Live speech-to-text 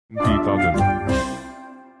Plotagon.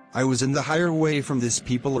 I was in the highway from this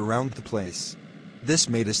people around the place. This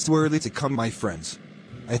made us too early to come, my friends.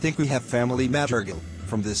 I think we have family material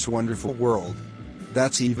from this wonderful world.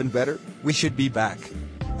 That's even better. We should be back.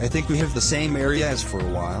 I think we have the same area as for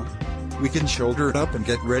a while. We can shoulder it up and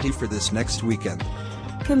get ready for this next weekend.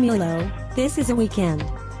 Camilo, this is a weekend.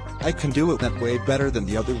 I can do it that way better than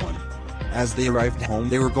the other one. As they arrived home,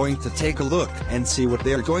 they were going to take a look and see what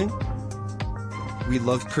they are going. We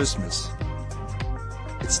love Christmas.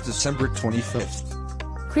 It's December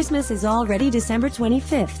 25th. Christmas is already December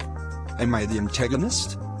 25th. Am I the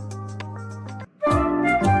antagonist?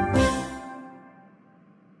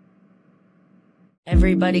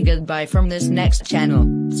 Everybody goodbye from this next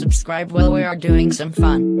channel. Subscribe while we are doing some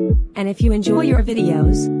fun. And if you enjoy your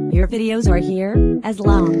videos are here, as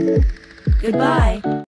long. Goodbye.